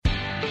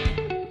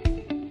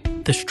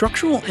The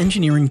Structural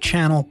Engineering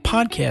Channel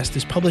podcast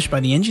is published by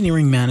the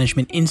Engineering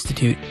Management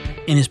Institute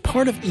and is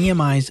part of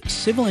EMI's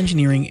Civil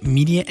Engineering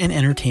Media and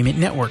Entertainment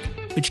Network,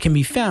 which can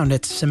be found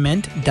at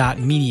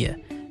cement.media.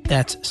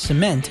 That's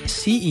cement,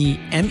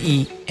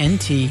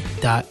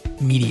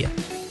 CEMENT.media.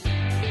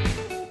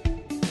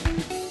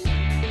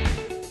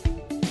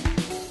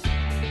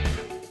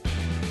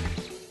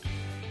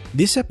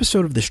 This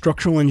episode of the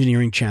Structural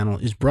Engineering Channel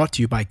is brought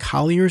to you by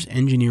Colliers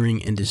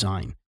Engineering and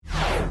Design.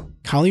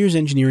 Colliers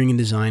Engineering and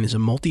Design is a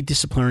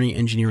multidisciplinary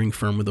engineering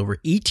firm with over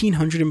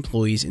 1,800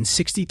 employees in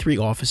 63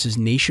 offices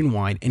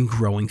nationwide and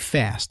growing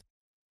fast.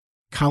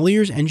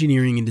 Colliers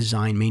Engineering and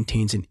Design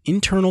maintains an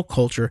internal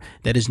culture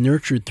that is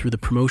nurtured through the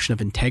promotion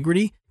of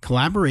integrity,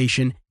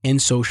 collaboration, and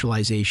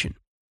socialization.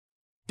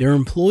 Their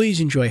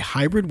employees enjoy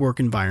hybrid work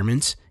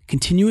environments,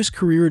 continuous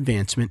career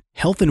advancement,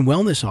 health and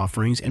wellness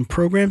offerings, and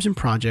programs and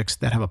projects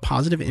that have a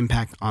positive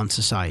impact on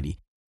society.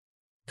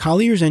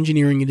 Colliers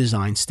Engineering and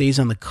Design stays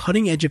on the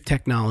cutting edge of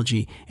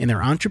technology, and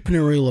their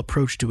entrepreneurial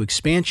approach to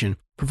expansion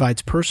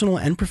provides personal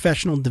and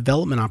professional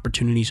development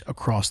opportunities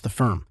across the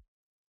firm.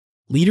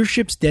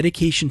 Leadership's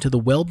dedication to the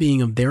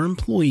well-being of their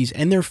employees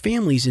and their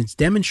families is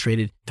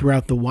demonstrated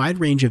throughout the wide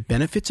range of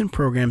benefits and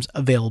programs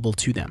available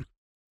to them.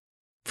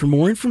 For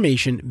more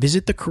information,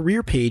 visit the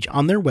career page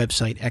on their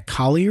website at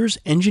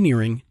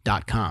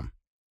colliersengineering.com.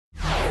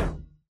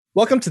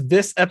 Welcome to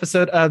this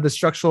episode of the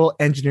Structural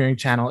Engineering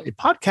Channel, a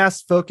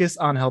podcast focused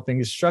on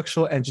helping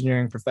structural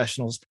engineering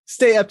professionals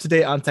stay up to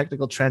date on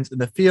technical trends in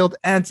the field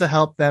and to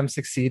help them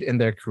succeed in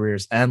their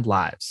careers and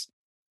lives.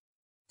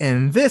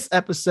 In this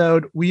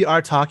episode, we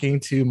are talking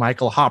to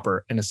Michael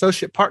Hopper, an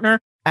associate partner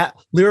at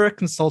Lyra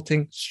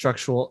Consulting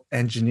Structural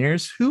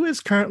Engineers, who is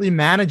currently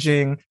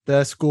managing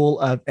the School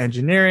of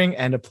Engineering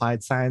and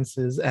Applied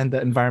Sciences and the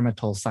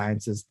Environmental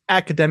Sciences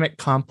academic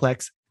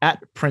complex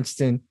at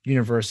Princeton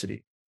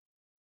University.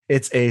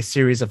 It's a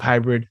series of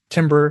hybrid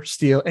timber,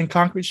 steel, and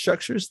concrete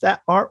structures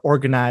that are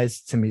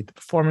organized to meet the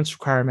performance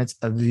requirements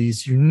of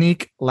these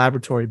unique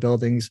laboratory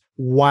buildings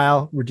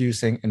while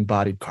reducing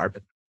embodied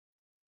carbon.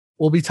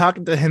 We'll be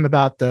talking to him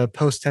about the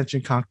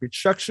post-tension concrete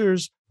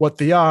structures, what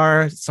they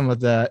are, some of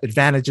the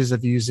advantages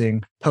of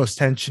using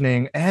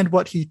post-tensioning, and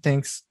what he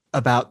thinks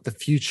about the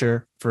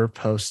future for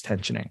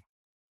post-tensioning.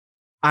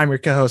 I'm your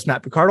co-host,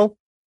 Matt Picardle.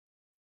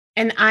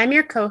 And I'm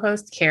your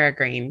co-host, Kara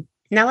Green.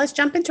 Now let's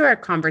jump into our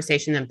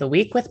conversation of the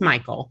week with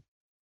Michael.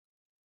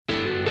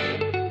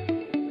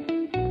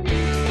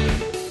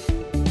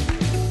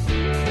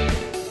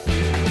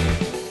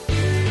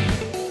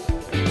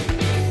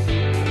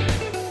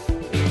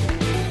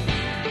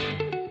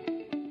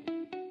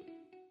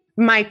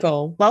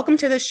 Michael, welcome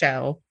to the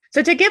show.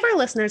 So to give our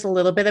listeners a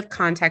little bit of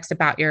context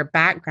about your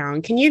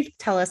background, can you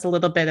tell us a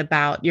little bit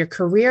about your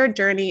career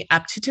journey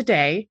up to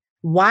today,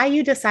 why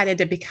you decided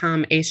to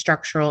become a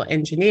structural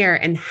engineer,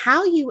 and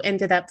how you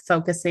ended up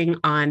focusing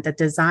on the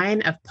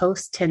design of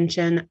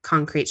post-tension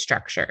concrete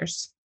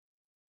structures?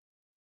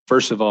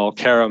 First of all,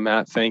 Kara,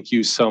 Matt, thank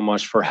you so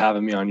much for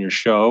having me on your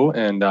show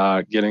and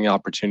getting the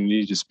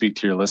opportunity to speak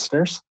to your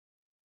listeners.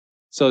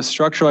 So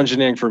structural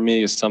engineering for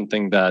me is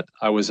something that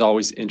I was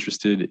always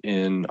interested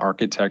in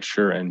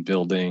architecture and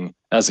building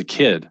as a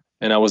kid.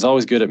 And I was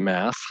always good at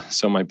math.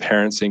 So my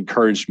parents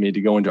encouraged me to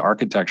go into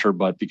architecture,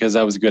 but because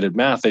I was good at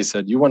math, they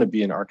said, you want to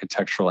be an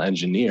architectural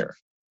engineer.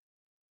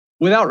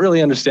 Without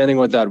really understanding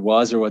what that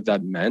was or what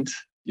that meant,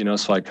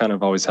 so I kind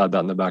of always had that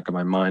in the back of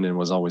my mind and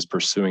was always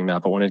pursuing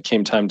that. But when it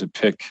came time to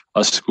pick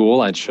a school,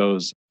 I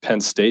chose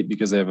Penn State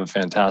because they have a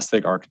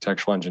fantastic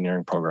architectural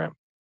engineering program.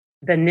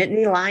 The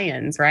Nittany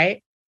Lions,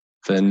 right?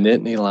 The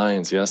Nittany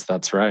Lions. Yes,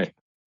 that's right.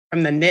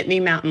 From the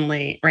Nittany Mountain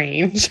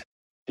Range.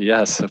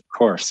 Yes, of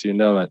course. You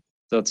know it.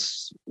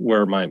 That's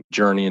where my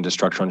journey into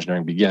structural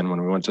engineering began.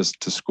 When we went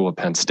to school at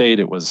Penn State,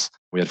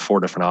 we had 4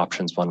 different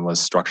options. One was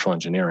structural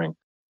engineering.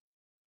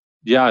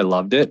 Yeah, I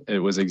loved it. It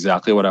was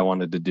exactly what I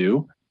wanted to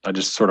do. I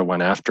just sort of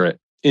went after it.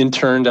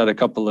 Interned at a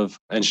couple of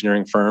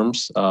engineering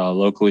firms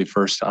locally,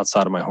 first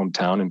outside of my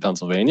hometown in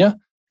Pennsylvania.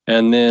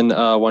 And then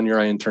 1 year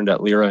I interned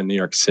at Lyra in New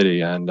York City.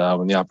 And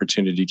when the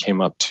opportunity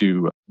came up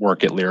to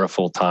work at Lyra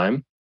full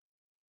time,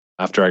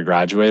 after I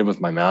graduated with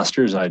my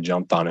master's, I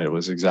jumped on it. It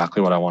was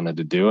exactly what I wanted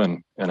to do,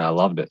 and I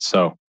loved it.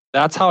 So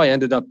that's how I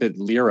ended up at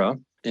Lyra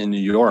in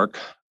New York.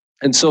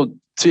 And so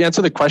to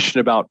answer the question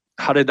about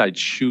how did I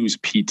choose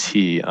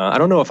PT, I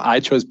don't know if I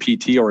chose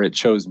PT or it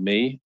chose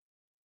me.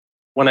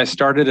 When I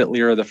started at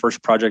Lyra, the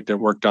first project I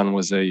worked on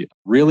was a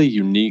really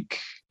unique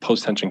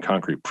post-tension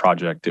concrete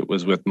project. It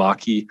was with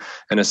Maki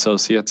and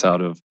Associates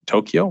out of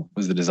Tokyo,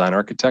 was the design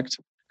architect.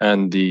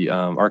 And the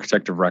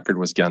architect of record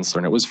was Gensler.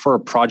 And it was for a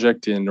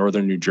project in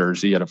northern New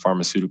Jersey at a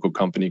pharmaceutical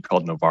company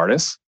called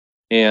Novartis.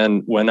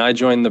 And when I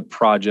joined the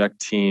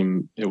project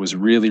team, it was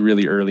really,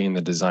 really early in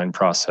the design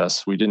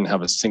process. We didn't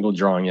have a single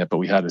drawing yet, but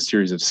we had a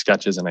series of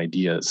sketches and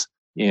ideas.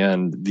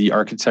 And the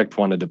architect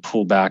wanted to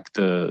pull back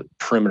the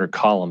perimeter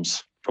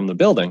columns from the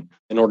building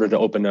in order to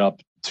open it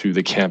up to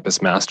the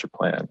campus master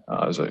plan.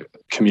 It was a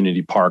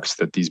community parks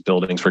that these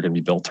buildings were going to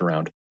be built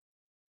around.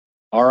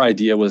 Our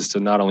idea was to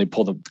not only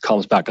pull the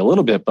columns back a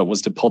little bit, but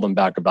was to pull them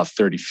back about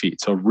 30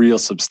 feet. So a real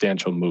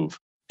substantial move.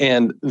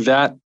 And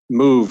that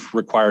move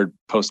required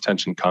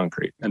post-tension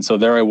concrete. And so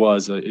there I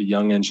was, a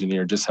young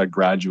engineer, just had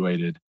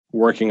graduated,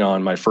 working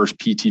on my first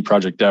PT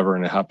project ever.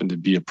 And it happened to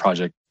be a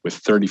project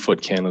with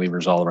 30-foot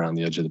cantilevers all around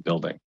the edge of the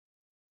building.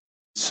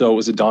 So it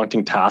was a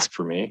daunting task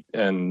for me.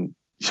 And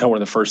one of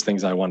the first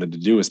things I wanted to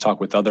do is talk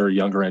with other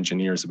younger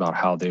engineers about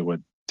how they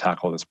would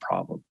tackle this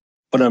problem.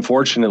 But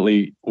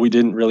unfortunately, we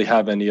didn't really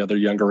have any other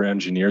younger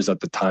engineers at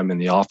the time in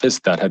the office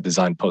that had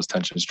designed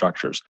post-tension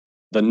structures.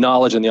 The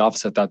knowledge in the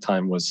office at that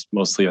time was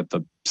mostly at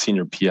the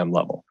senior PM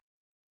level.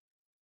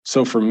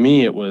 So for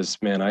me, it was,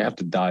 man, I have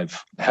to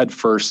dive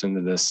headfirst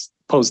into this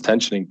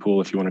post-tensioning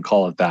pool, if you want to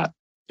call it that.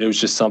 It was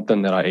just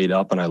something that I ate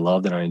up and I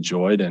loved and I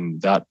enjoyed.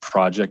 And that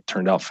project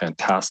turned out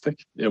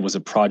fantastic. It was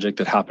a project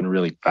that happened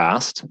really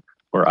fast,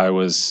 where I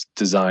was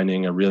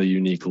designing a really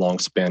unique long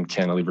span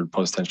cantilevered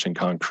post-tension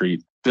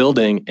concrete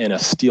building in a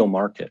steel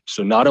market.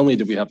 So not only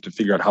did we have to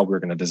figure out how we were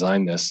going to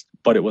design this,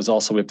 but it was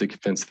also, we have to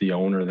convince the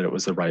owner that it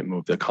was the right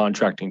move, the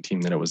contracting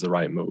team that it was the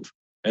right move.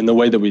 And the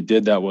way that we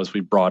did that was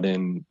we brought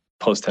in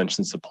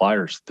post-tension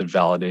suppliers that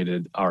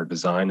validated our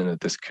design and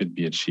that this could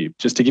be achieved.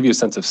 Just to give you a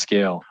sense of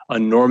scale, a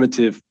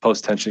normative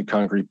post-tension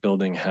concrete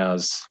building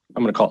has,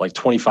 I'm going to call it like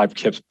 25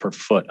 kips per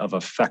foot of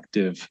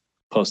effective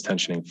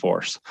post-tensioning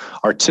force.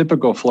 Our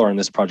typical floor in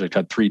this project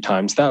had 3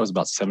 times that, it was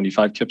about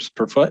 75 kips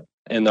per foot.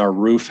 And our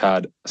roof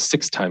had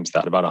 6 times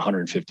that, about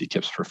 150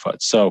 kips per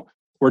foot. So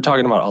we're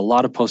talking about a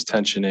lot of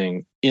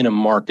post-tensioning in a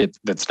market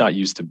that's not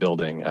used to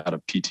building out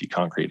of PT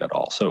concrete at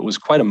all. So it was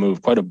quite a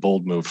move, quite a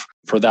bold move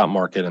for that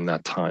market in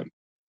that time.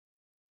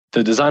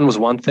 The design was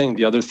one thing.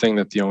 The other thing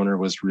that the owner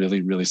was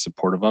really, really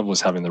supportive of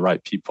was having the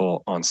right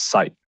people on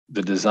site.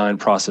 The design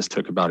process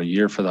took about a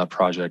year for that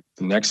project.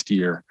 The next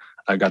year,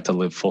 I got to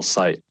live full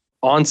site,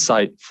 on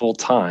site, full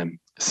time,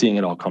 seeing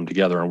it all come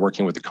together and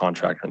working with the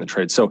contractor and the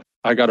trade. So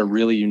I got a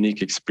really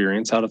unique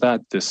experience out of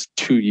that. This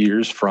 2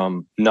 years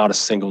from not a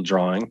single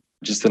drawing,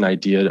 just an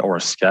idea or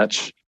a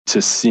sketch,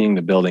 to seeing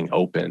the building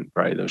open,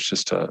 right? It was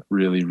just a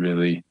really,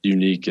 really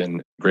unique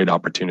and great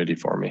opportunity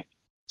for me.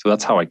 So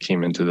that's how I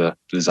came into the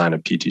design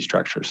of PT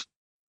structures.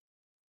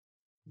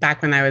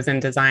 Back when I was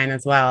in design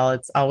as well,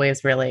 it's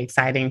always really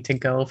exciting to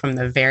go from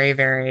the very,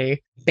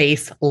 very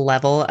base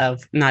level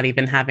of not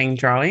even having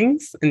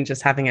drawings and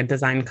just having a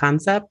design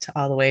concept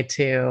all the way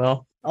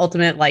to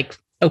ultimate like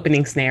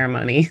opening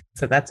ceremony.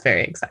 So that's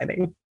very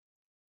exciting.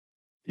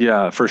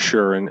 Yeah, for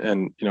sure.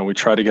 And we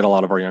try to get a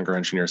lot of our younger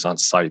engineers on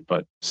site,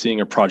 but seeing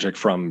a project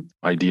from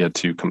idea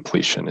to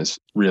completion is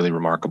really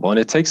remarkable. And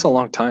it takes a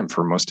long time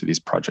for most of these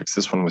projects.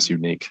 This one was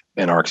unique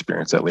in our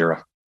experience at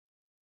Lyra.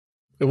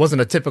 It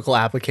wasn't a typical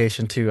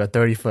application to a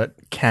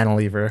 30-foot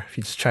cantilever. If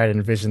you just try to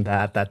envision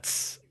that,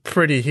 that's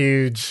pretty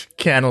huge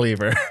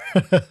cantilever.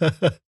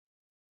 It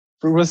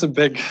was a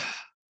big...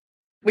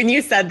 When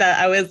you said that,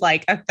 I was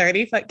like, a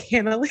 30-foot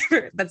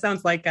cantilever? That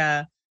sounds like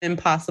a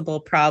impossible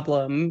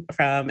problem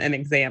from an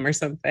exam or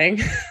something.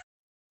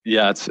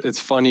 Yeah, it's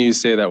funny you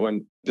say that.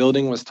 When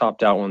building was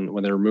topped out,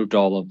 when they removed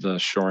all of the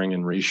shoring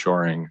and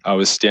reshoring, I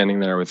was standing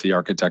there with the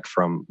architect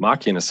from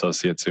Maki &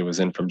 Associates who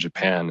was in from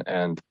Japan,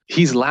 and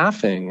he's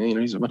laughing.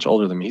 He's much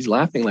older than me. He's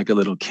laughing like a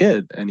little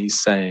kid, and he's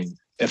saying,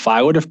 if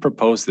I would have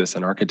proposed this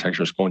in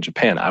architecture school in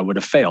Japan, I would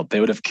have failed. They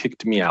would have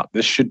kicked me out.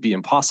 This should be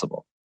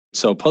impossible.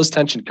 So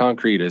post-tension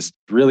concrete is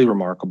really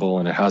remarkable,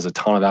 and it has a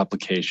ton of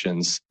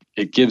applications.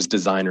 It gives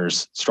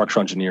designers,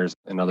 structural engineers,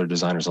 and other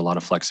designers a lot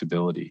of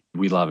flexibility.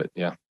 We love it,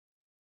 yeah.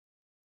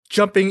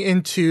 Jumping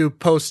into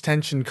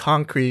post-tension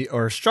concrete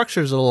or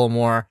structures a little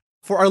more,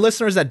 for our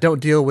listeners that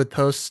don't deal with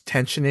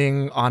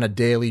post-tensioning on a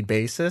daily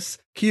basis,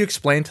 can you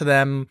explain to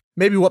them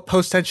maybe what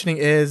post-tensioning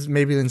is,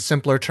 maybe in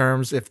simpler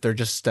terms if they're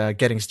just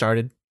getting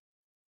started?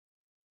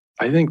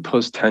 I think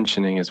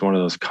post-tensioning is one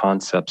of those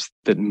concepts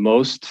that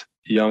most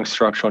young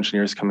structural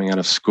engineers coming out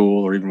of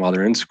school or even while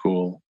they're in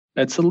school,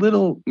 it's a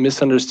little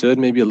misunderstood,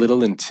 maybe a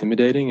little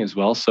intimidating as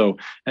well. So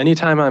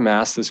anytime I'm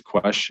asked this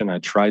question, I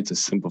try to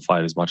simplify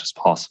it as much as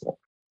possible.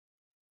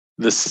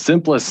 The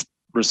simplest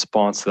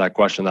response to that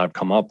question that I've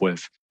come up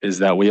with is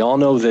that we all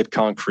know that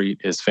concrete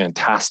is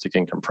fantastic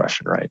in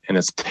compression, right? And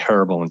it's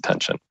terrible in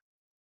tension.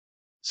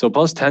 So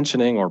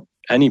post-tensioning or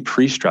any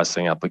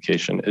pre-stressing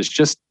application is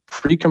just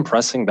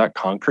pre-compressing that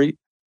concrete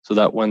so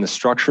that when the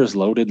structure is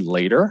loaded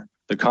later,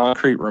 the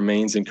concrete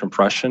remains in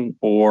compression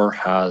or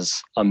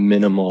has a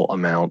minimal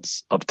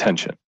amount of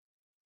tension.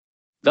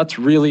 That's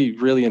really,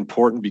 really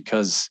important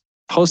because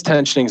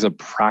post-tensioning is a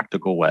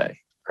practical way.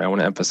 Right? I want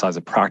to emphasize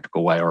a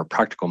practical way or a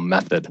practical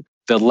method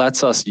that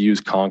lets us use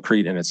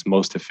concrete in its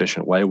most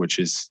efficient way, which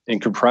is in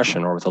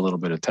compression or with a little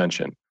bit of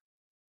tension.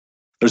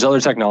 There's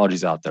other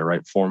technologies out there,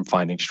 right?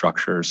 Form-finding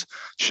structures,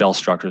 shell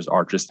structures,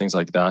 arches, things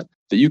like that,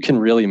 that you can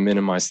really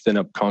minimize, thin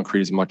up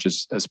concrete as much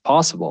as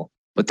possible.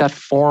 But that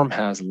form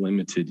has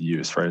limited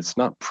use, right? It's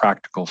not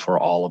practical for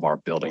all of our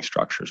building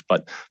structures.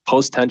 But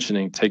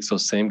post-tensioning takes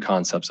those same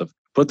concepts of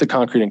put the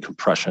concrete in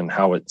compression,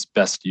 how its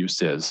best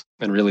use is,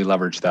 and really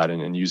leverage that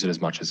and use it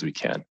as much as we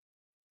can.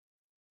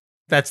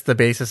 That's the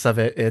basis of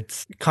it.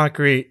 It's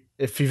concrete.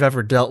 If you've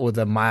ever dealt with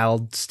a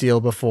mild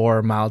steel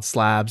before, mild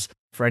slabs,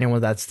 for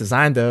anyone that's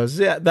designed those,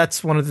 yeah,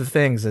 that's one of the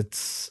things.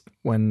 It's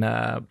when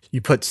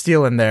you put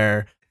steel in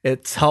there,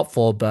 it's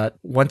helpful. But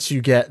once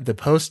you get the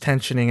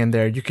post-tensioning in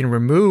there, you can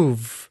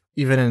remove,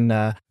 even in,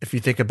 if you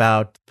think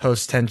about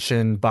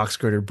post-tension box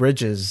girder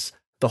bridges,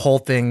 the whole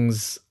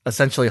thing's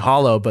essentially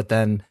hollow, but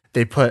then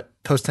they put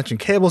post-tension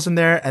cables in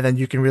there, and then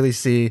you can really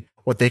see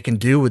what they can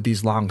do with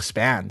these long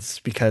spans,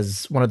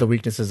 because one of the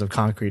weaknesses of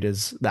concrete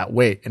is that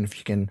weight. And if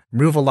you can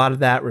remove a lot of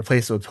that,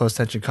 replace it with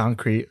post-tension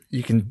concrete,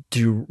 you can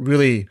do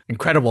really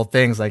incredible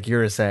things like you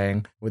were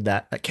saying with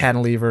that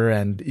cantilever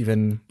and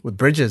even with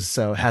bridges.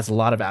 So it has a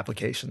lot of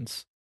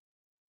applications.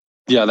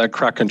 Yeah, that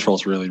crack control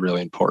is really,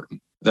 really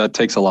important. That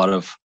takes a lot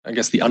of, I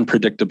guess, the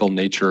unpredictable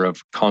nature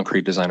of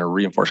concrete design or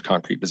reinforced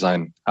concrete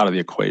design out of the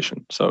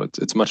equation. So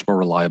it's much more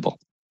reliable.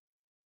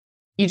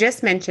 You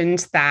just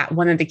mentioned that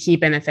one of the key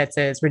benefits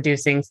is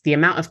reducing the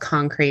amount of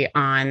concrete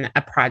on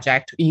a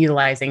project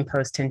utilizing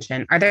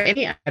post-tension. Are there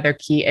any other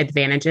key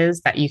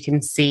advantages that you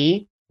can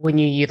see when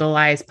you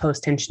utilize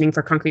post-tensioning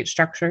for concrete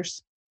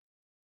structures?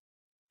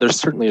 There's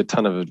certainly a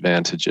ton of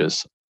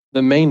advantages.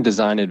 The main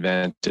design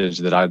advantage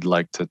that I'd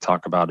like to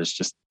talk about is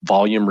just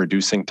volume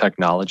reducing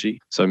technology.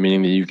 So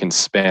meaning that you can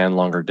span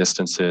longer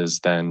distances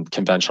than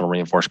conventional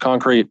reinforced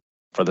concrete.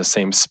 For the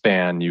same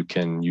span, you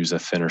can use a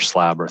thinner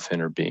slab or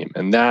thinner beam.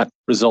 And that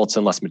results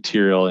in less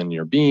material in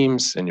your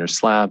beams and your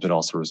slabs. It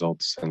also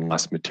results in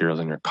less materials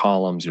in your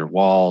columns, your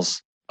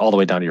walls, all the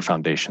way down to your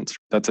foundations.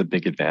 That's a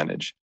big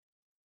advantage.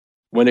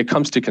 When it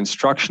comes to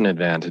construction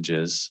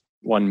advantages,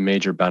 one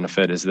major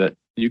benefit is that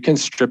you can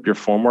strip your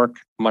formwork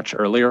much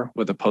earlier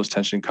with a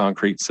post-tension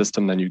concrete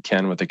system than you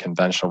can with a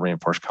conventional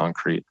reinforced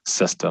concrete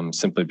system,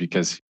 simply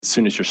because as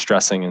soon as you're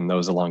stressing and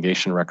those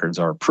elongation records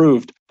are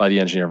approved by the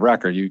engineer of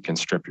record, you can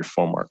strip your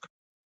formwork.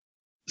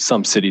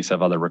 Some cities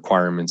have other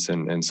requirements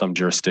and some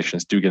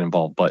jurisdictions do get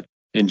involved, but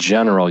in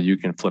general, you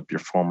can flip your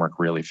formwork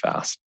really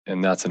fast.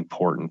 And that's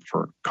important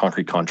for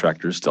concrete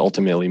contractors to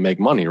ultimately make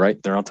money,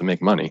 right? They're out to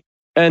make money.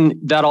 And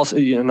that also,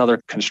 another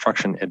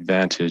construction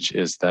advantage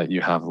is that you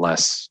have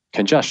less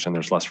congestion.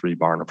 There's less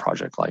rebar in a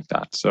project like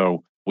that.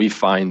 So we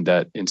find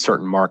that in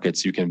certain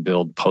markets, you can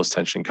build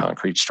post-tension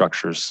concrete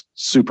structures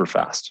super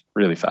fast,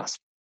 really fast.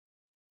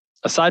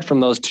 Aside from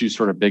those two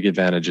sort of big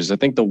advantages, I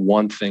think the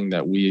one thing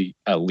that we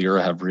at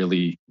Lyra have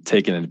really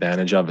taken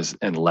advantage of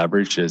and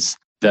leveraged is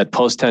that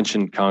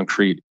post-tension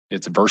concrete,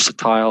 it's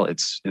versatile,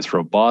 it's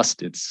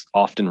robust, it's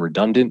often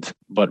redundant,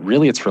 but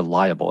really it's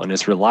reliable. And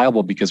it's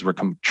reliable because we're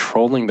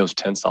controlling those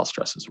tensile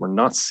stresses. We're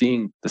not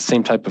seeing the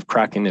same type of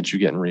cracking that you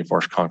get in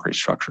reinforced concrete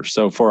structures.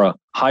 So for a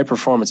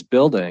high-performance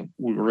building,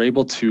 we're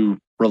able to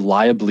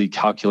reliably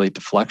calculate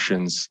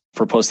deflections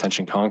for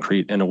post-tension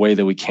concrete in a way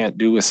that we can't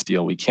do with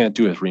steel, we can't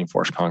do with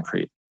reinforced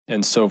concrete.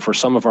 And so for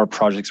some of our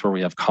projects where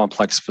we have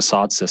complex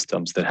facade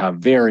systems that have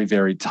very,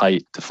 very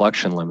tight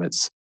deflection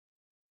limits,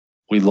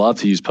 we love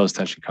to use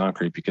post-tension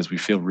concrete because we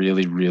feel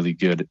really, really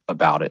good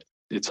about it.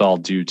 It's all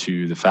due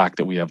to the fact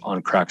that we have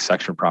uncracked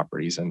section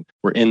properties and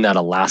we're in that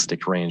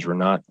elastic range. We're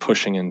not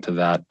pushing into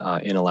that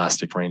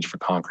inelastic range for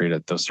concrete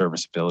at those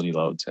serviceability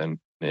loads. And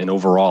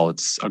overall,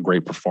 it's a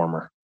great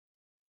performer.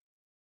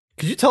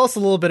 Could you tell us a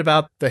little bit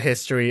about the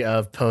history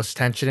of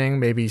post-tensioning,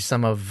 maybe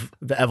some of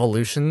the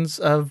evolutions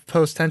of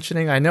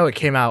post-tensioning? I know it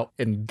came out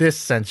in this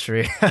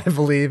century, I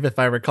believe, if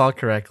I recall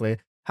correctly.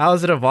 How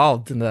has it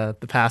evolved in the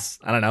past,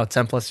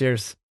 10 plus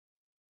years?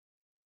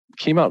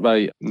 Came out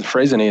by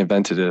Freyssinet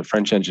invented a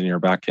French engineer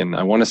back in,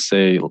 I want to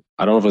say,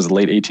 I don't know if it was the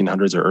late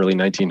 1800s or early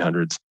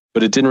 1900s,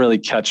 but it didn't really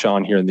catch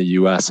on here in the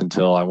US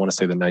until I want to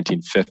say the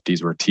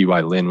 1950s, where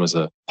T.Y. Lin was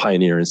a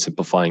pioneer in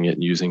simplifying it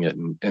and using it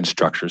in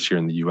structures here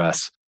in the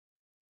US.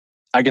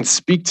 I can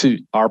speak to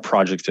our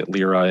project at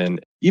Lyra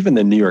and even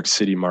the New York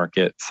City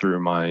market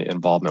through my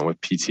involvement with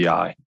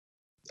PTI.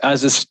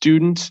 As a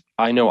student,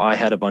 I know I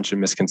had a bunch of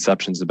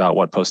misconceptions about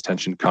what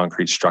post-tension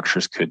concrete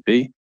structures could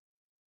be.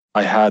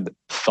 I had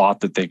thought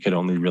that they could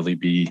only really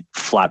be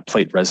flat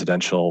plate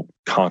residential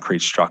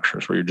concrete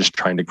structures where you're just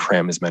trying to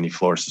cram as many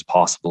floors as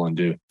possible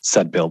into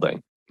said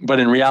building. But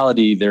in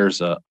reality, there's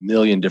a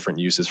million different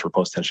uses for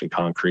post-tension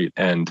concrete,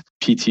 and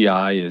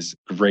PTI is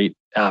a great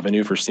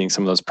avenue for seeing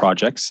some of those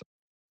projects.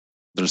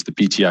 There's the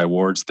PTI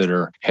awards that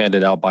are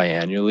handed out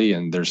biannually,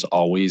 and there's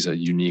always a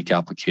unique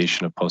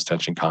application of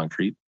post-tension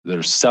concrete.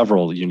 There's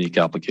several unique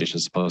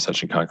applications of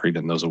post-tension concrete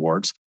in those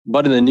awards.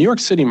 But in the New York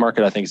City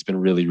market, I think it's been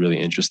really, really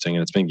interesting,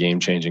 and it's been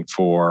game-changing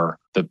for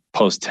the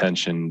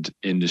post-tensioned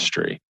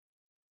industry.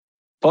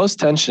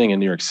 Post-tensioning in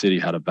New York City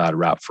had a bad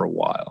rap for a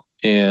while,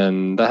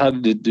 and that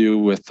had to do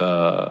with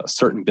a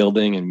certain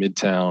building in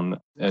Midtown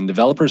and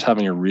developers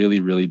having a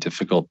really, really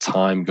difficult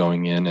time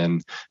going in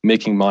and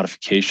making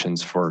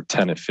modifications for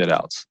tenant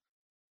fit-outs.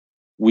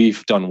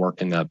 We've done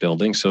work in that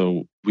building,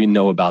 so we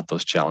know about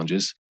those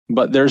challenges.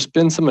 But there's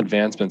been some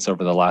advancements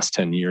over the last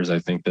 10 years, I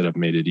think, that have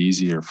made it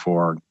easier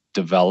for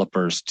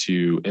developers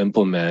to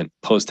implement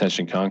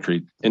post-tension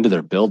concrete into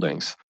their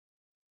buildings.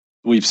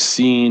 We've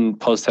seen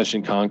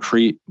post-tension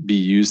concrete be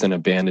used in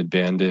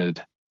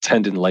abandoned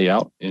tendon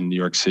layout in New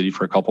York City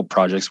for a couple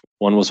projects.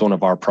 One was one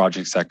of our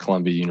projects at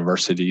Columbia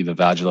University, the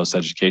Vagelos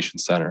Education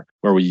Center,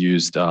 where we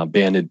used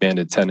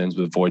banded tendons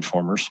with void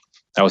formers.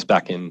 That was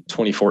back in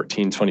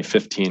 2014,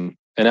 2015.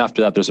 And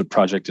after that, there's a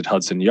project at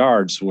Hudson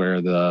Yards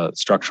where the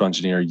structural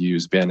engineer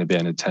used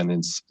banded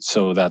tendons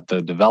so that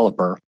the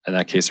developer, in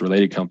that case,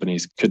 related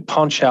companies, could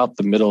punch out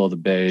the middle of the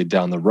bay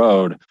down the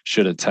road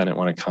should a tenant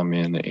want to come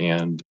in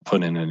and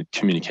put in a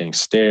communicating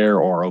stair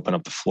or open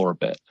up the floor a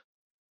bit.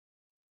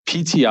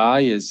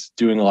 PTI is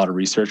doing a lot of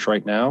research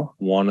right now.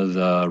 One of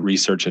the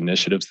research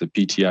initiatives that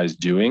PTI is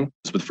doing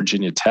is with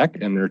Virginia Tech,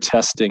 and they're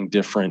testing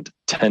different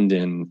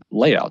tendon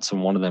layouts.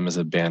 And one of them is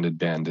a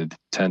banded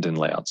tendon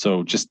layout.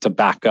 So just to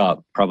back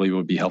up, probably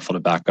would be helpful to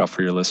back up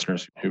for your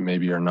listeners who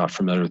maybe are not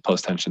familiar with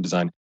post-tension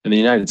design. In the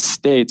United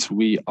States,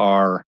 we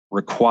are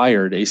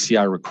required,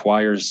 ACI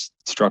requires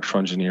structural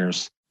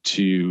engineers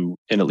to,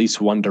 in at least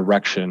one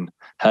direction,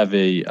 have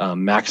a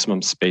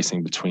maximum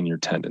spacing between your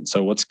tendons.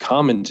 So what's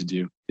common to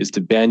do is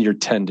to band your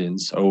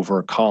tendons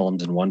over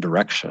columns in one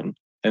direction.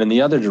 And in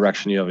the other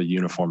direction, you have a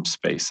uniform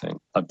spacing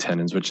of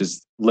tendons, which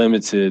is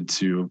limited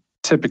to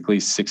typically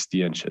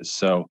 60 inches.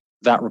 So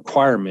that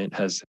requirement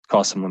has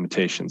caused some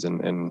limitations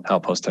in how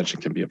post-tension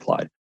can be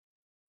applied.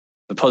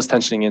 The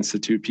Post-Tensioning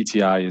Institute,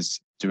 PTI, is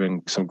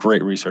doing some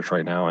great research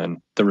right now, and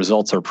the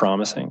results are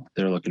promising.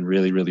 They're looking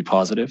really, really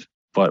positive.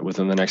 But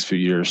within the next few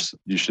years,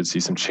 you should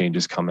see some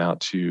changes come out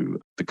to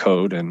the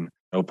code and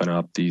open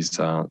up these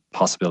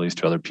possibilities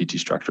to other PT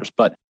structures.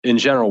 But in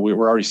general,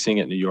 we're already seeing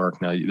it in New York.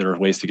 Now, there are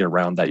ways to get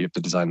around that. You have to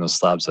design those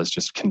slabs as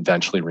just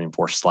conventionally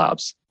reinforced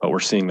slabs. But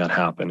we're seeing that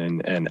happen.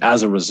 And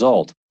as a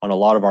result, on a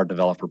lot of our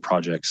developer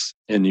projects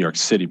in New York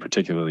City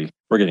particularly,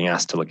 we're getting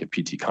asked to look at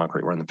PT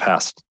concrete, where in the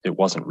past, it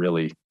wasn't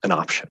really an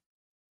option.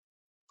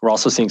 We're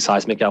also seeing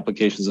seismic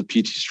applications of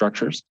PT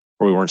structures,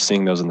 where we weren't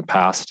seeing those in the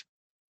past.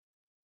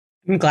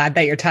 I'm glad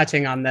that you're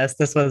touching on this.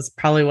 This was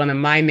probably one of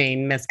my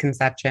main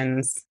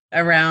misconceptions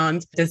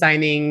around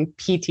designing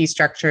PT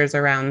structures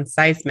around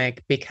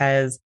seismic,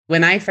 because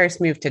when I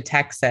first moved to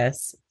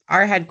Texas,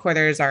 our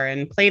headquarters are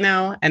in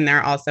Plano and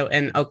they're also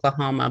in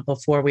Oklahoma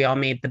before we all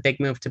made the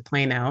big move to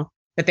Plano.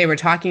 But they were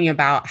talking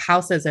about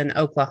houses in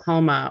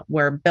Oklahoma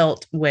were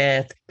built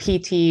with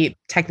PT,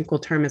 technical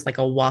term is like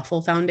a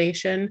waffle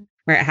foundation,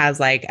 where it has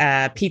like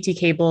PT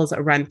cables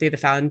run through the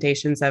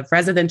foundations of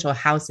residential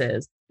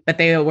houses. But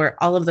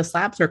all of the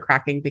slabs were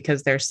cracking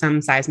because there's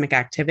some seismic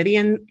activity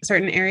in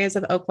certain areas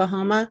of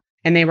Oklahoma,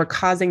 and they were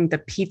causing the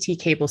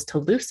PT cables to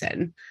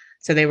loosen.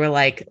 So they were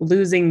like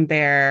losing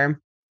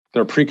their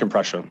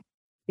pre-compression.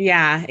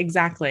 Yeah,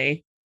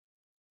 exactly.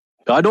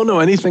 I don't know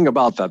anything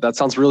about that. That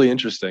sounds really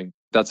interesting.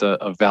 That's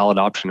a valid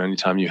option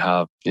anytime you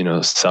have,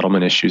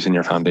 settlement issues in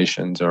your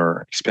foundations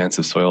or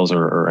expansive soils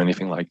or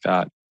anything like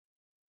that.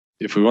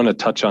 If we want to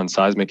touch on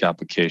seismic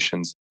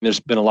applications, there's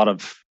been a lot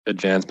of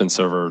advancements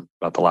over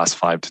about the last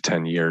 5 to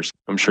 10 years.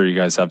 I'm sure you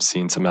guys have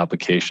seen some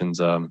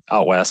applications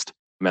out west.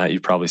 Matt,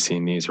 you've probably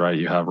seen these, right?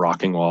 You have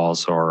rocking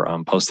walls or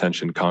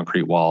post-tension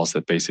concrete walls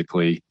that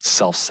basically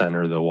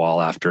self-center the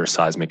wall after a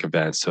seismic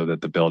event so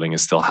that the building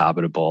is still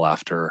habitable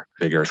after a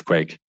big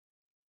earthquake.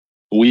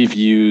 We've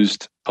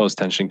used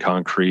post-tension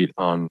concrete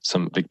on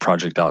some big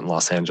project out in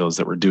Los Angeles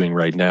that we're doing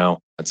right now.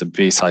 It's a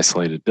base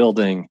isolated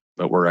building,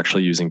 but we're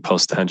actually using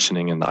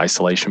post-tensioning in the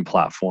isolation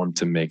platform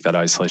to make that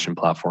isolation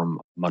platform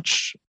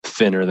much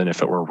thinner than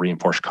if it were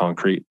reinforced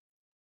concrete.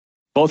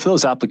 Both of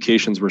those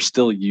applications, we're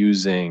still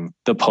using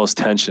the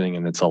post-tensioning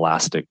in its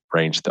elastic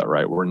range though,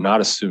 right? We're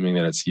not assuming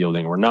that it's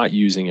yielding. We're not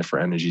using it for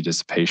energy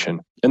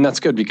dissipation. And that's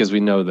good because we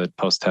know that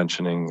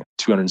post-tensioning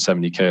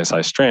 270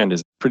 KSI strand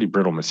is pretty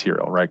brittle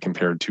material, right?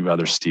 Compared to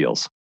other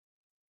steels.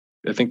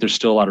 I think there's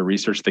still a lot of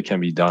research that can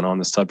be done on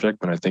the subject,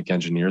 but I think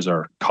engineers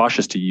are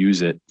cautious to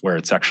use it where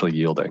it's actually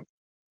yielding.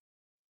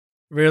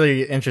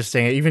 Really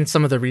interesting. Even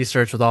some of the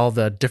research with all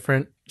the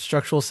different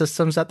structural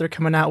systems that they're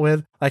coming out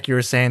with, like you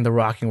were saying, the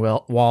rocking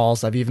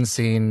walls. I've even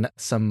seen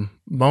some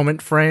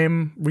moment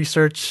frame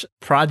research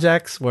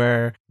projects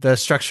where the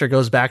structure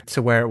goes back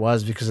to where it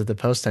was because of the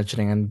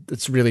post-tensioning, and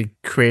it's really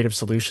creative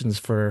solutions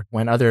for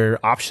when other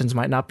options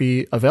might not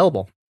be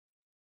available.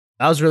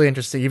 That was really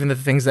interesting. Even the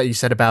things that you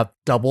said about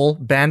double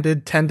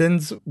banded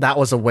tendons, that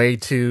was a way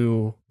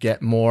to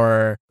get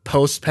more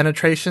post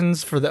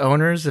penetrations for the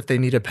owners if they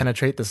need to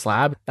penetrate the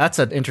slab. That's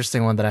an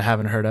interesting one that I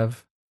haven't heard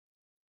of.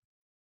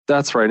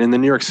 That's right. In the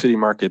New York City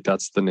market,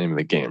 that's the name of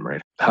the game,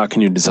 right? How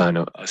can you design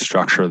a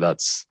structure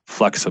that's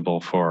flexible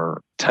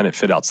for tenant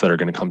fit outs that are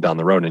going to come down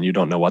the road and you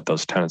don't know what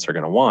those tenants are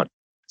going to want?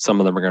 Some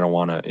of them are going to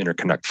want to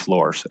interconnect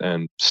floors,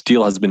 and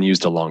steel has been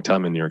used a long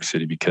time in New York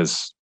City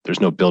because there's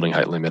no building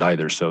height limit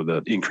either. So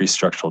the increased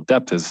structural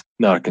depth is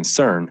not a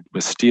concern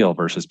with steel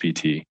versus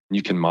PT.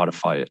 You can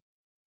modify it.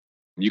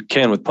 You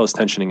can with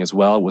post-tensioning as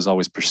well. It was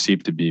always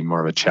perceived to be more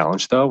of a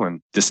challenge though.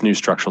 And this new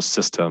structural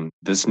system,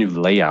 this new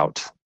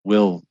layout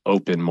will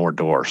open more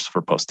doors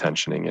for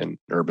post-tensioning in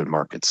urban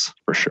markets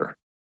for sure.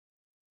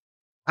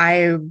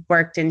 I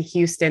worked in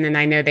Houston and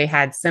I know they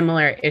had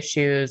similar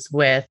issues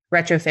with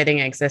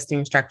retrofitting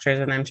existing structures.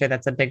 And I'm sure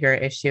that's a bigger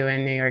issue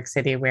in New York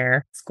City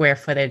where square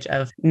footage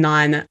of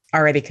non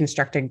already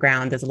constructed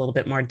ground is a little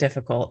bit more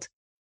difficult.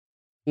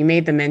 You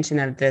made the mention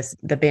of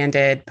the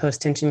banded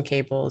post-tension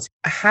cables.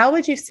 How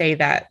would you say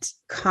that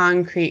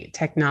concrete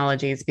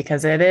technologies,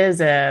 because it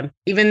is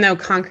even though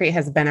concrete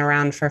has been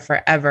around for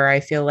forever, I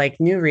feel like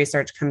new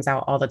research comes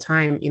out all the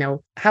time.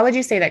 How would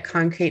you say that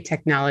concrete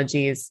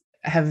technologies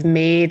have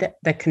made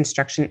the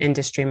construction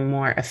industry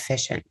more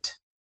efficient?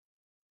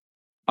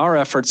 Our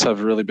efforts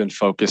have really been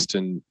focused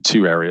in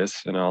two areas,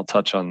 and I'll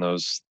touch on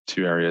those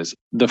two areas.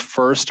 The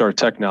first are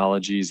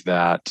technologies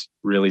that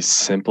really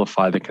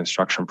simplify the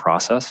construction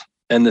process.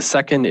 And the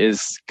second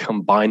is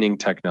combining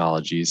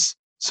technologies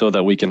so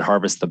that we can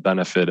harvest the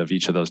benefit of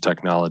each of those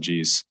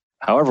technologies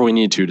however we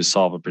need to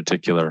solve a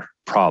particular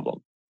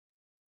problem.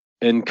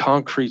 In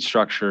concrete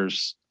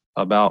structures,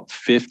 about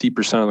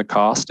 50% of the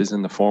cost is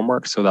in the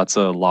formwork. So that's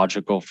a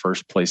logical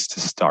first place to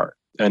start.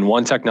 And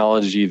one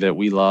technology that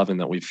we love and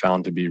that we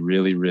found to be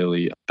really,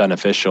 really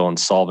beneficial in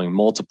solving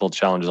multiple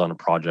challenges on a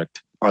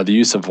project are the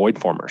use of void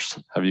formers.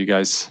 Have you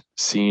guys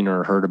seen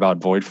or heard about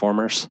void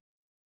formers?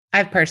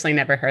 I've personally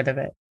never heard of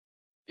it.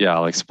 Yeah,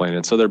 I'll explain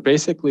it. So they're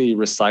basically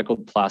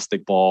recycled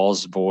plastic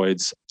balls,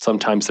 voids.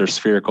 Sometimes they're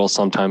spherical,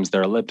 sometimes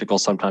they're elliptical,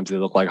 sometimes they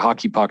look like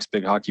hockey pucks,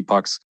 big hockey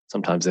pucks.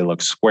 Sometimes they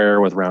look square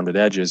with rounded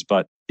edges.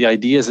 But the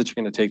idea is that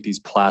you're going to take these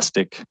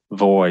plastic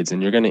voids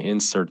and you're going to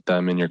insert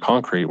them in your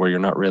concrete where you're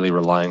not really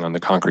relying on the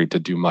concrete to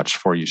do much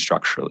for you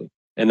structurally.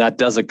 And that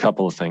does a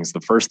couple of things.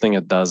 The first thing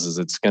it does is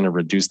it's going to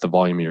reduce the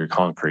volume of your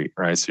concrete,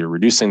 right? So you're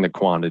reducing the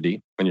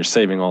quantity and you're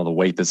saving all the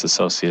weight that's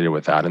associated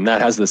with that. And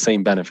that has the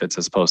same benefits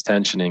as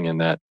post-tensioning in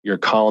that your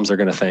columns are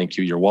going to thank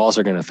you, your walls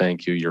are going to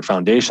thank you, your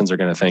foundations are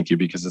going to thank you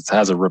because it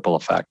has a ripple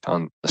effect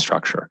on the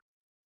structure.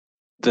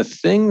 The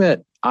thing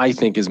that I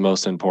think is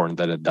most important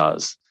that it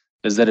does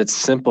is that it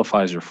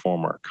simplifies your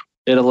formwork.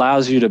 It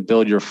allows you to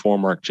build your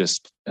formwork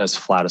just as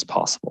flat as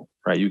possible,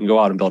 right? You can go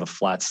out and build a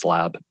flat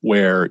slab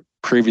where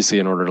previously,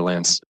 in order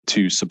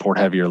to support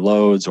heavier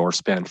loads or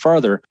span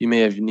further, you may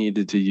have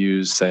needed to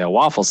use, say, a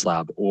waffle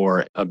slab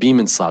or a beam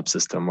and slab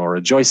system or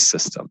a joist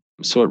system.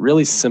 So it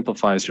really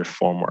simplifies your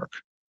formwork.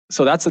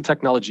 So that's a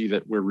technology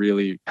that we're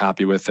really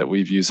happy with, that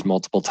we've used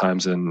multiple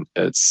times, and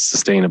it's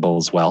sustainable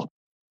as well.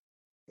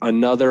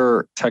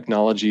 Another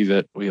technology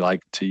that we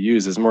like to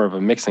use is more of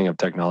a mixing of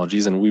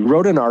technologies. And we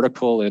wrote an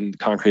article in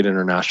Concrete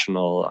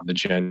International on the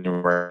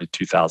January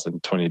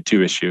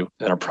 2022 issue.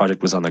 And our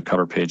project was on the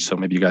cover page. So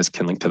maybe you guys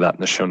can link to that in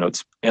the show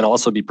notes. And I'll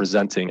also be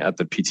presenting at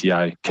the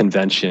PTI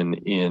convention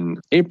in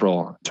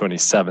April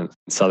 27th in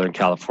Southern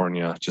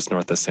California, just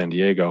north of San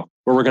Diego,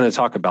 where we're going to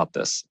talk about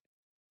this.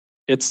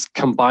 It's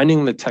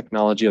combining the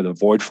technology of the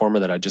void former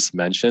that I just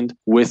mentioned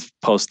with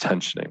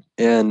post-tensioning.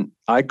 And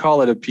I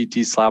call it a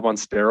PT slab on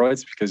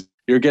steroids because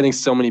you're getting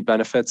so many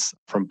benefits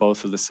from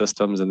both of the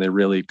systems and they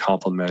really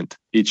complement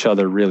each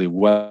other really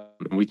well.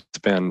 And we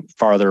span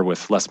farther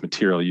with less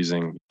material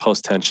using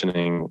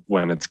post-tensioning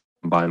when it's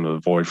combined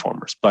with void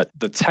formers. But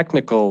the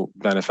technical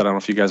benefit, I don't know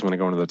if you guys want to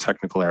go into the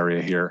technical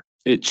area here,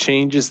 it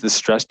changes the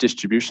stress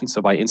distribution.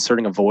 So by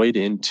inserting a void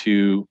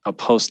into a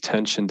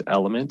post-tensioned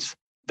element,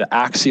 the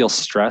axial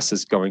stress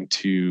is going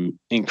to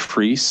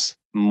increase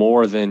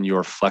more than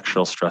your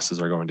flexural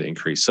stresses are going to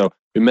increase. So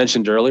we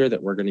mentioned earlier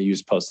that we're going to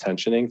use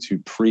post-tensioning to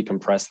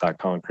pre-compress that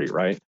concrete,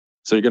 right?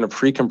 So you're going to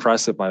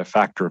pre-compress it by a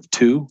factor of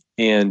 2,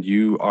 and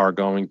you are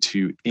going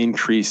to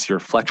increase your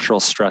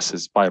flexural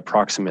stresses by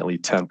approximately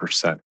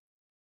 10%.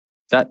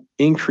 That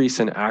increase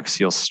in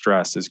axial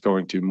stress is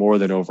going to more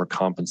than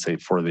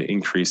overcompensate for the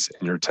increase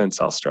in your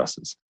tensile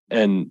stresses.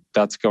 And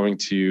that's going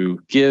to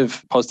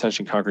give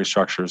post-tension concrete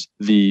structures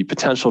the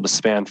potential to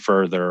span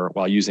further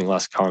while using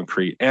less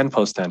concrete and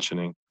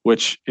post-tensioning,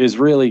 which is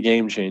really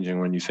game-changing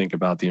when you think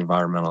about the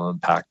environmental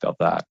impact of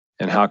that.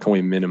 And how can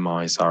we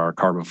minimize our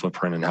carbon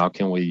footprint and how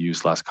can we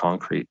use less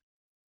concrete?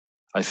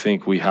 I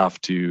think we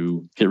have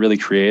to get really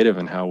creative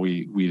in how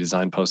we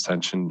design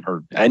post-tension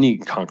or any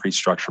concrete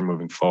structure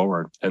moving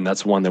forward. And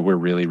that's one that we're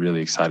really,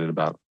 really excited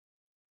about.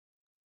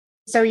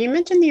 So you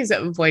mentioned these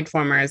void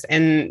formers,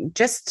 and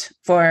just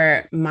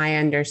for my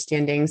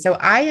understanding, so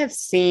I have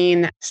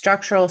seen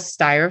structural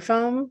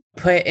styrofoam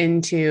put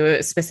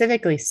into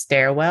specifically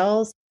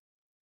stairwells.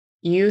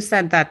 You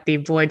said that the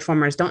void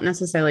formers don't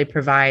necessarily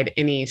provide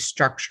any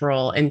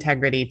structural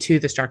integrity to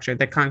the structure.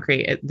 The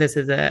concrete, this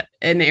is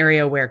an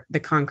area where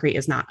the concrete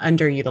is not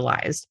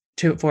underutilized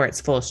for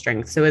its full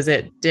strength. So is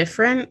it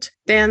different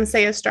than,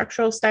 say, a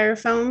structural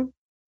styrofoam?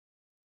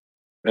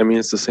 I mean,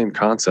 it's the same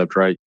concept,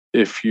 right?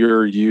 If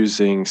you're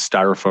using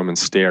styrofoam and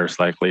stairs,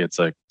 likely it's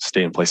a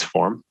stay-in-place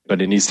form, but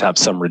it needs to have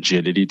some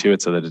rigidity to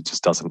it so that it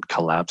just doesn't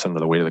collapse under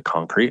the weight of the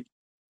concrete.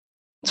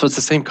 So it's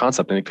the same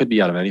concept, and it could be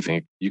out of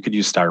anything. You could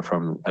use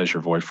styrofoam as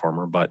your void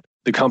former, but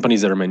The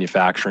companies that are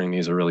manufacturing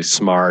these are really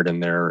smart,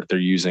 and they're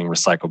using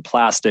recycled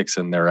plastics,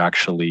 and they're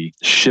actually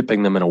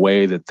shipping them in a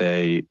way that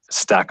they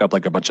stack up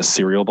like a bunch of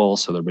cereal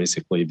bowls. So they're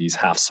basically these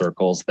half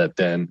circles that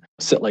then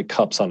sit like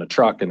cups on a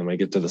truck. And then when we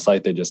get to the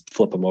site, they just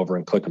flip them over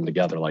and click them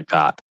together like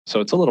that. So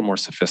it's a little more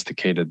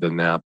sophisticated than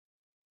that.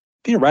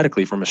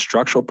 Theoretically, from a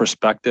structural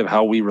perspective,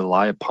 how we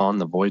rely upon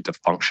the void to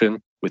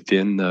function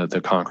within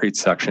the concrete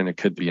section, it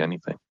could be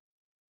anything.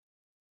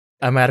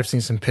 I might have seen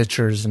some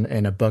pictures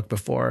in a book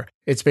before.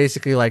 It's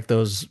basically like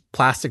those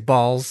plastic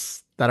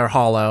balls that are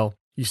hollow.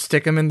 You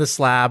stick them in the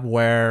slab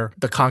where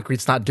the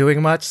concrete's not doing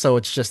much, so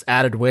it's just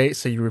added weight.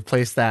 So you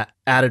replace that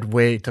added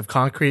weight of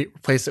concrete,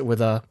 replace it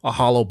with a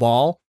hollow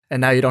ball,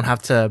 and now you don't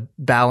have to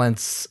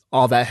balance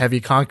all that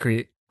heavy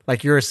concrete.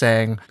 Like you were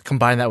saying,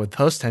 combine that with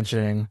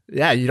post-tensioning,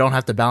 yeah, you don't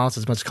have to balance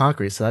as much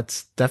concrete. So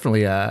that's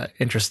definitely an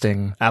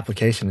interesting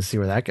application to see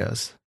where that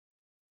goes.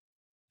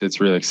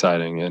 It's really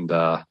exciting. And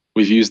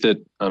we've used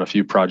it on a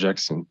few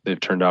projects and they've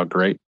turned out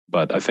great.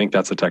 But I think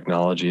that's a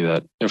technology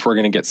that if we're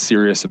going to get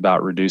serious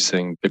about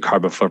reducing the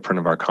carbon footprint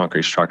of our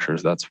concrete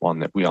structures, that's one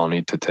that we all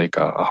need to take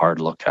a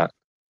hard look at.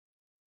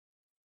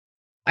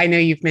 I know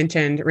you've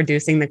mentioned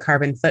reducing the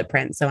carbon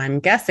footprint, so I'm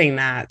guessing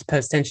that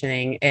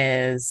post-tensioning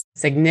is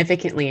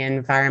significantly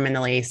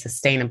environmentally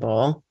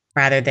sustainable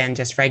rather than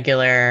just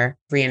regular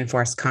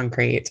reinforced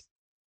concrete.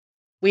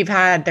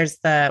 There's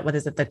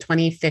the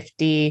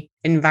 2050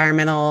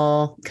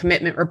 environmental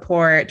commitment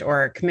report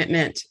or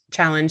commitment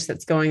challenge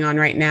that's going on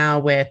right now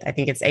with, I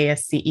think it's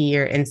ASCE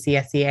or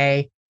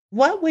NCSEA.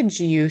 What would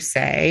you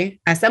say,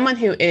 as someone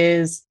who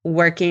is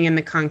working in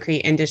the concrete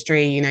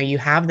industry, you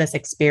have this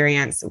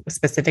experience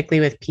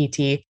specifically with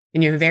PT,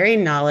 and you're very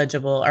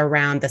knowledgeable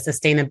around the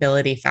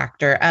sustainability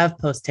factor of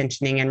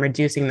post-tensioning and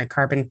reducing the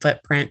carbon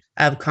footprint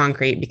of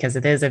concrete because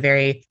it is a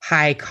very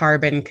high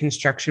carbon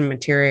construction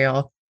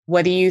material.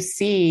 What do you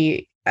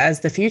see as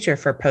the future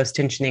for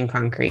post-tensioning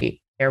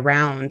concrete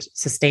around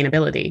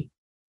sustainability?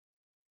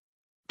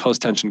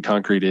 Post-tension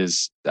concrete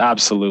is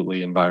absolutely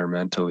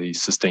environmentally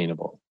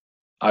sustainable.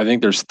 I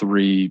think there's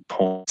 3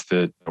 points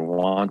that I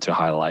want to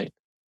highlight.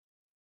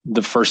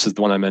 The first is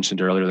the one I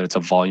mentioned earlier, that it's a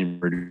volume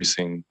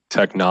reducing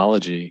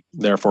technology.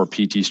 Therefore,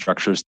 PT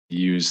structures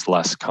use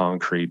less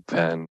concrete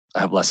and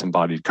have less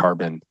embodied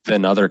carbon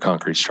than other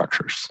concrete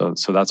structures.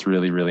 So that's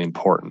really, really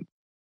important.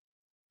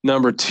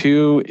 Number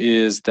 2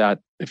 is that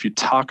if you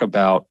talk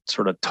about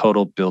sort of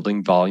total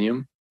building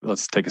volume,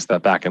 let's take a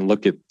step back and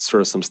look at sort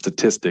of some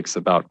statistics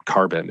about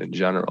carbon in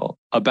general.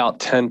 About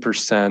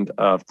 10%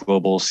 of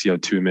global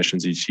CO2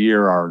 emissions each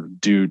year are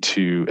due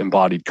to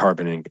embodied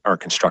carbon in our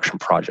construction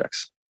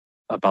projects.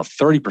 About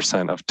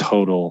 30% of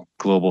total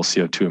global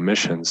CO2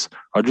 emissions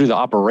are due to the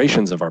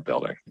operations of our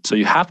building. So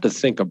you have to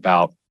think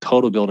about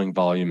total building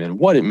volume and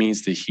what it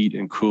means to heat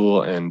and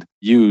cool and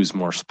use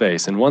more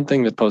space. And one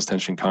thing that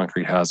post-tension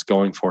concrete has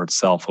going for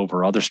itself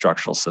over other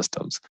structural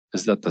systems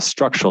is that the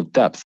structural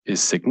depth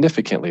is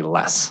significantly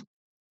less.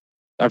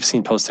 I've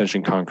seen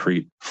post-tension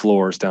concrete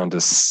floors down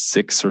to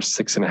 6 or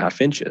 6.5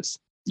 inches.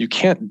 You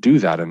can't do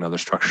that in other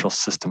structural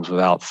systems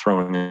without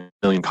throwing a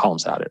million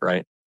columns at it,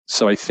 right?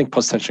 So I think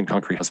post-tension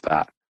concrete has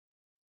that.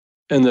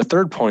 And the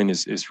third point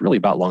is really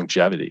about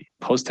longevity.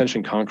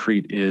 Post-tension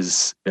concrete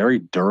is a very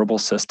durable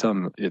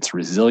system. It's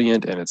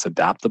resilient and it's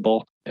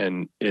adaptable.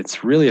 And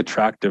it's really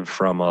attractive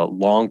from a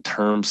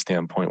long-term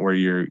standpoint where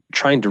you're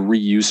trying to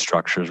reuse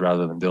structures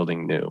rather than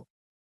building new.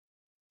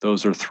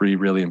 Those are 3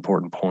 really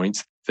important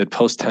points that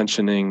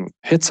post-tensioning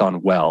hits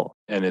on well.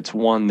 And it's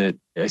one that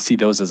I see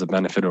those as a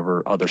benefit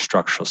over other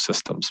structural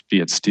systems, be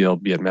it steel,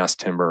 be it mass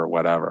timber or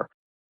whatever.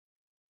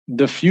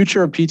 The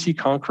future of PT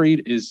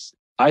concrete is,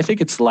 I think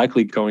it's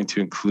likely going to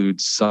include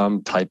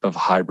some type of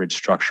hybrid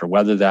structure,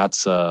 whether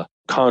that's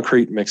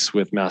concrete mixed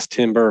with mass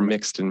timber,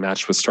 mixed and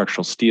matched with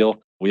structural steel.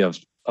 We have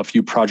a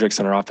few projects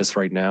in our office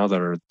right now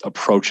that are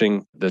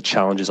approaching the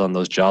challenges on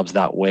those jobs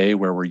that way,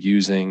 where we're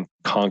using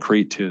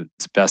concrete to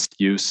its best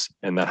use,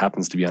 and that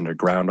happens to be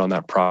underground on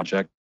that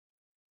project.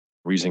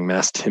 We're using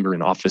mass timber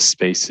in office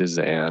spaces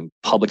and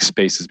public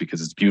spaces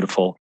because it's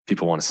beautiful.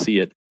 People want to see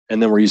it.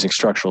 And then we're using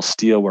structural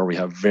steel where we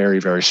have very,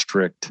 very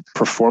strict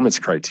performance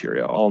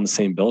criteria all in the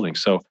same building.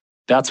 So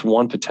that's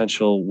one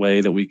potential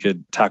way that we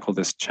could tackle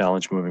this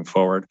challenge moving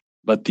forward.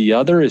 But the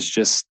other is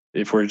just,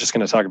 if we're just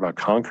going to talk about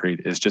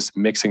concrete, is just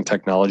mixing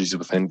technologies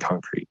within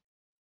concrete.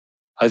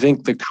 I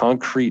think the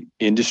concrete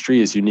industry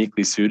is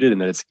uniquely suited in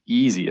that it's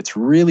easy. It's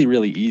really,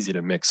 really easy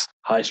to mix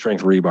high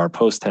strength rebar,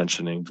 post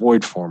tensioning,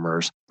 void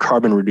formers,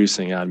 carbon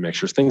reducing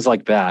admixtures, things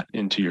like that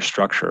into your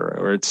structure.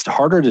 Or it's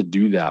harder to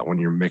do that when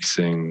you're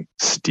mixing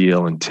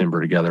steel and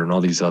timber together and all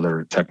these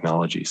other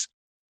technologies.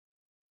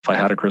 If I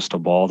had a crystal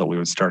ball, that we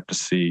would start to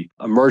see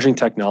emerging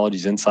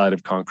technologies inside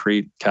of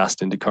concrete,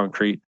 cast into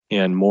concrete,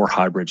 and more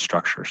hybrid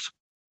structures.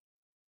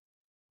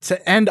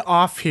 To end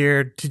off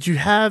here, did you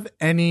have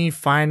any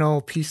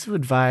final piece of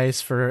advice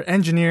for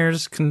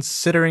engineers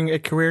considering a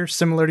career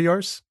similar to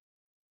yours?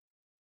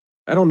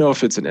 I don't know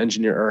if it's an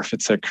engineer or if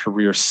it's a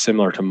career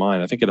similar to mine.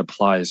 I think it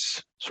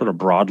applies sort of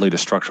broadly to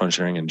structural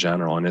engineering in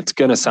general. And it's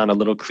going to sound a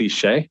little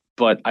cliche,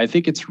 but I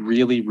think it's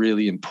really,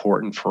 really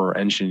important for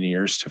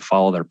engineers to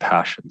follow their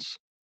passions.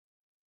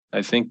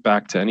 I think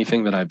back to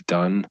anything that I've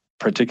done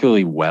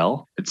particularly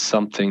well, it's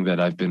something that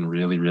I've been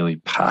really, really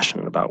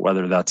passionate about,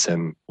 whether that's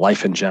in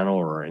life in general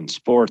or in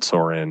sports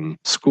or in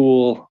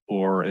school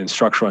or in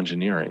structural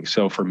engineering.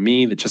 So for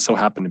me, it just so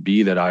happened to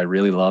be that I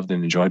really loved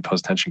and enjoyed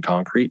post-tension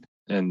concrete,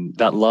 and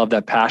that love,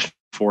 that passion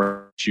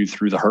for you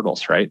through the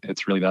hurdles, right?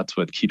 It's really, that's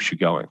what keeps you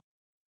going.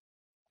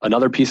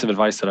 Another piece of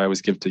advice that I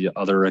always give to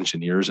other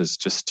engineers is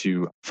just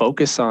to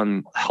focus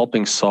on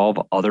helping solve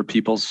other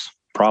people's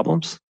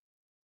problems.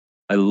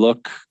 I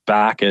look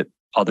back at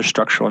other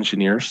structural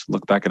engineers,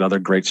 look back at other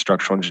great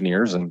structural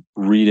engineers and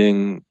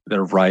reading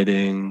their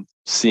writing,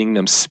 seeing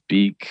them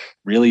speak,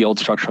 really old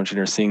structural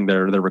engineers, seeing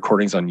their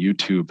recordings on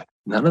YouTube.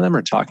 None of them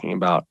are talking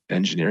about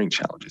engineering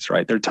challenges,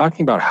 right? They're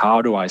talking about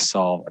how do I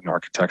solve an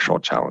architectural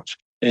challenge,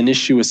 an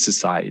issue with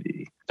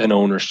society, an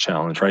owner's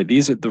challenge, right?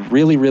 These are the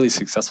really, really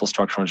successful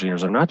structural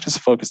engineers are not just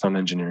focused on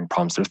engineering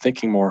problems. They're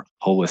thinking more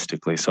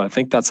holistically. So I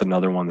think that's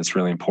another one that's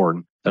really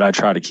important that I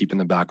try to keep in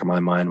the back of my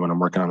mind when I'm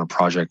working on a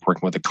project,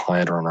 working with a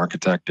client or an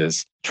architect,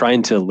 is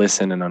trying to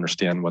listen and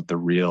understand what the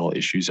real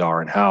issues are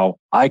and how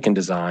I can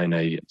design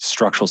a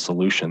structural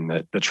solution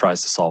that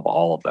tries to solve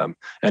all of them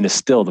and is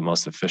still the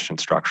most efficient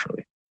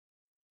structurally.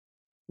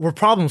 We're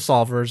problem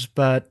solvers,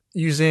 but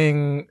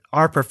using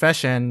our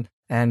profession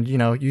and,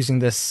 using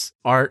this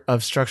art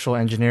of structural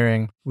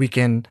engineering, we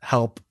can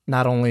help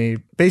not only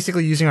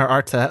basically using our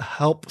art to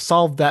help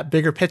solve that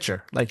bigger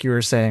picture, like you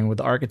were saying with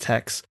the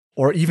architects,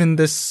 or even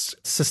this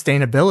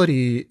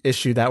sustainability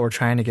issue that we're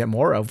trying to get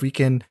more of. We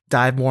can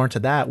dive more into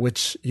that,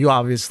 which you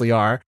obviously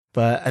are.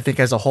 But I think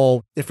as a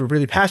whole, if we're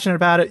really passionate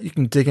about it, you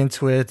can dig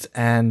into it.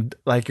 And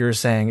like you were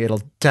saying,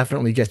 it'll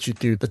definitely get you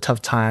through the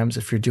tough times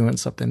if you're doing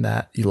something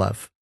that you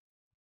love.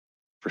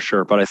 For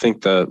sure. But I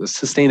think the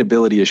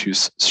sustainability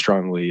issues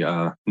strongly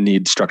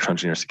need structural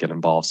engineers to get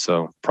involved.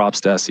 So props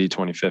to SE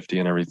 2050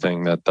 and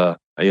everything that the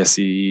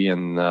ASCE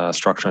and the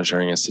Structural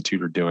Engineering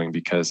Institute are doing,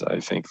 because I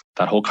think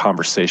that whole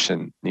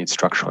conversation needs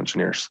structural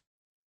engineers.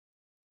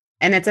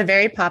 And it's a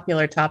very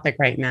popular topic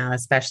right now,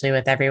 especially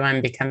with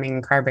everyone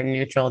becoming carbon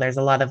neutral. There's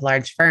a lot of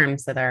large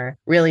firms that are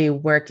really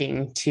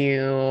working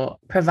to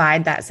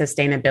provide that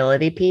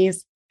sustainability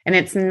piece. And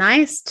it's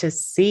nice to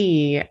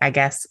see, I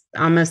guess,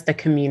 almost the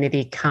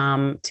community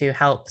come to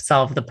help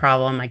solve the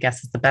problem, I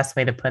guess is the best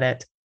way to put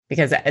it,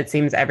 because it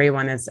seems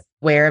everyone is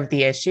aware of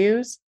the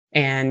issues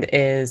and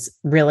is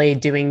really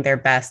doing their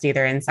best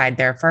either inside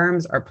their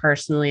firms or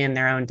personally in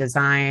their own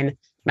design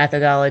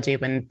methodology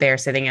when they're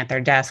sitting at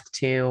their desk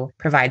to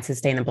provide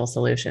sustainable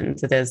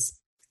solutions.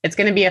 It's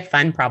going to be a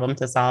fun problem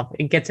to solve.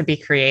 You get to be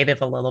creative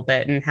a little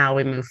bit in how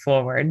we move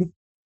forward.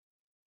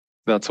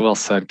 That's well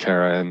said,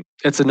 Kara. And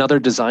it's another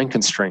design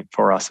constraint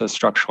for us as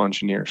structural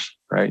engineers,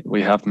 right?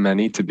 We have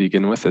many to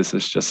begin with. This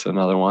is just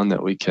another one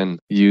that we can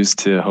use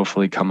to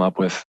hopefully come up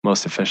with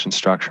most efficient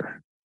structure.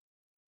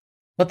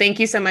 Well, thank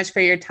you so much for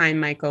your time,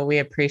 Michael. We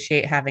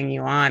appreciate having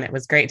you on. It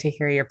was great to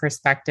hear your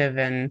perspective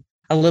and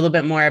a little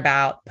bit more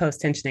about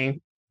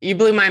post-tensioning. You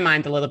blew my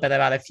mind a little bit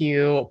about a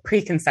few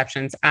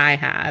preconceptions I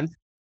had.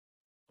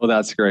 Well,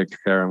 that's great,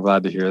 Kara. I'm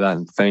glad to hear that.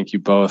 And thank you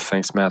both.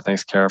 Thanks, Matt.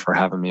 Thanks, Kara, for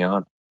having me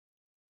on.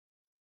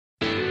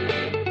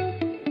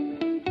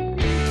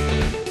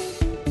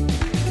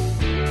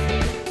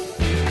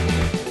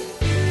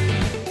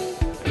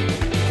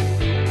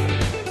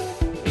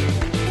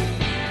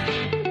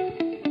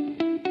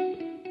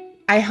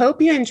 I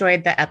hope you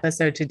enjoyed the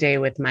episode today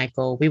with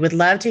Michael. We would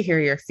love to hear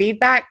your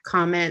feedback,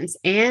 comments,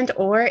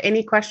 and/or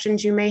any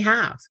questions you may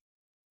have.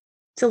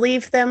 To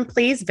leave them,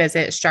 please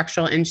visit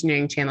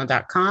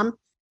structuralengineeringchannel.com.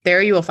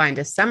 There you will find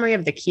a summary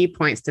of the key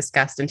points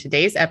discussed in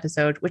today's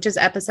episode, which is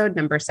episode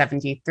number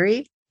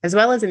 73, as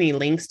well as any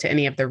links to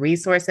any of the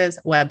resources,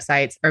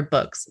 websites, or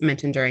books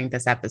mentioned during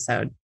this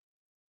episode.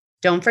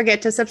 Don't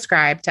forget to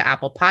subscribe to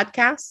Apple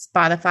Podcasts,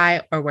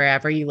 Spotify, or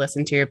wherever you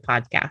listen to your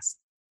podcasts.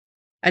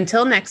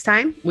 Until next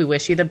time, we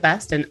wish you the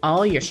best in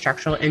all your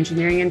structural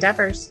engineering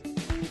endeavors.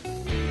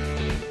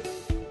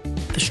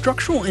 The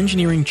Structural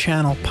Engineering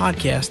Channel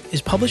podcast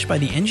is published by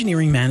the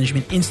Engineering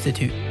Management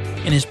Institute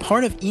and is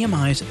part of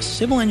EMI's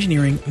Civil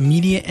Engineering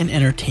Media and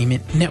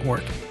Entertainment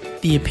Network.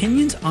 The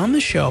opinions on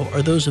the show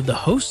are those of the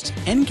hosts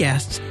and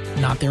guests,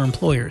 not their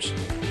employers.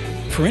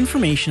 For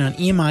information on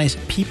EMI's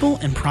people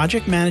and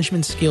project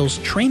management skills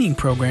training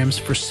programs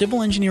for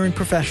civil engineering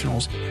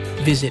professionals,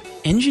 visit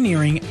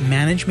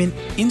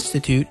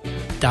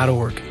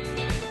engineeringmanagementinstitute.org.